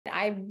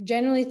I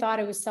genuinely thought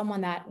it was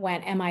someone that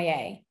went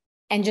MIA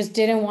and just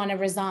didn't want to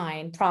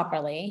resign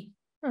properly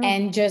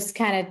and just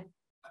kind of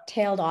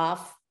tailed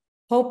off,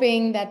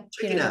 hoping that,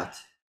 Check it out.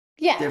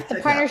 The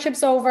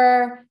partnership's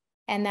over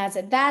and that's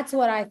it. That's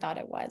what I thought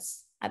it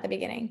was at the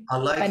beginning.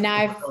 Unlike But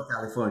now Hotel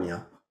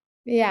California.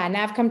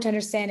 now I've come to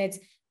understand it's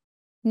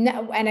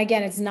no, and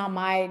again, it's not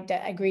my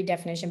agreed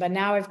definition, but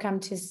now I've come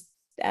to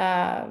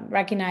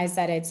recognize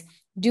that it's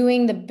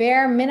doing the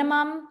bare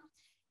minimum,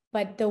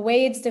 but the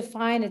way it's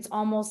defined, it's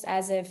almost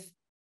as if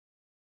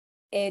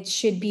it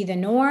should be the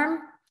norm.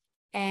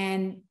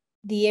 And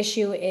the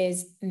issue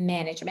is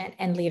management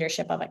and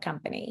leadership of a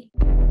company.